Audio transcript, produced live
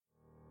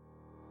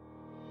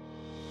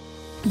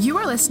You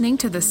are listening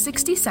to the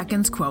 60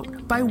 Seconds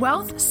Quote by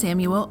Wealth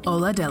Samuel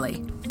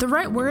Oladele. The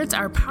right words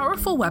are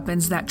powerful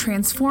weapons that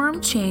transform,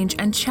 change,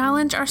 and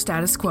challenge our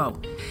status quo.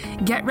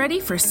 Get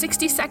ready for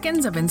 60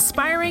 seconds of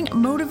inspiring,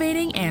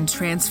 motivating, and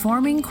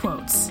transforming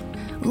quotes.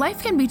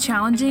 Life can be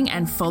challenging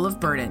and full of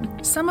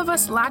burden. Some of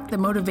us lack the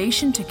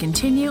motivation to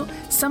continue.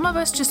 Some of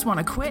us just want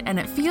to quit, and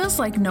it feels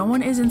like no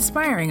one is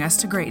inspiring us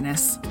to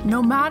greatness.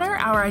 No matter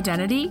our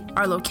identity,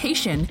 our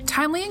location,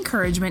 timely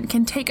encouragement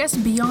can take us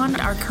beyond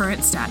our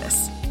current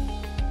status.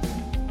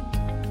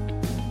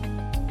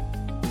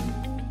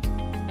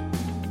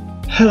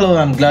 Hello,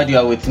 I'm glad you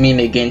are with me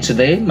again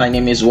today. My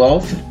name is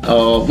Wealth.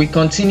 We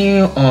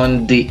continue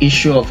on the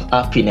issue of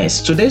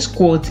happiness. Today's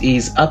quote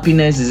is,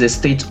 happiness is a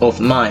state of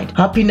mind.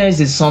 Happiness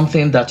is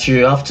something that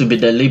you have to be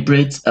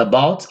deliberate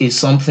about. It's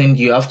something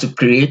you have to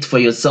create for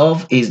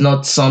yourself. It's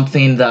not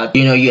something that,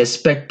 you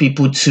expect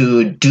people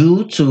to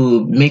do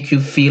to make you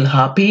feel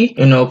happy.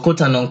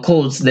 Quote and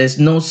unquote, there's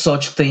no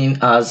such thing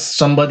as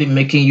somebody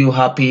making you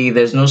happy.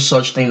 There's no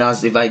such thing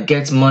as if I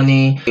get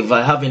money, if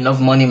I have enough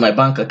money in my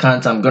bank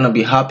account, I'm going to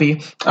be happy.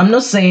 I'm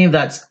not saying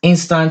that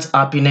instant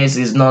happiness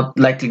is not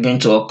likely going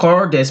to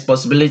occur. There's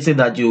possibility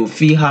that you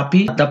feel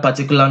happy at that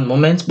particular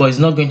moment, but it's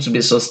not going to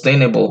be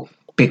sustainable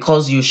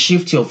because you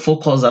shift your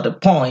focus at a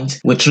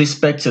point with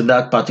respect to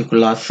that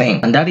particular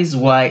thing. And that is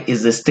why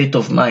it's a state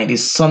of mind.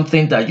 It's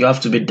something that you have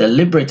to be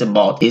deliberate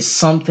about. It's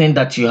something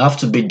that you have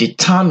to be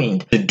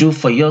determined to do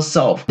for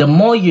yourself. The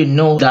more you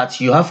know that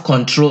you have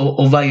control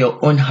over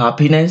your own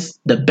happiness,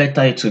 the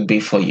better it will be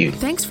for you.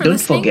 Thanks for Don't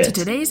listening forget, to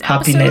today's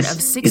happiness episode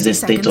of 60 is a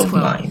state Seconds of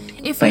Quote. mind.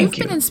 If Thank you've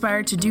you. been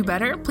inspired to do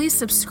better, please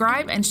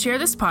subscribe and share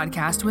this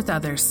podcast with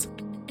others.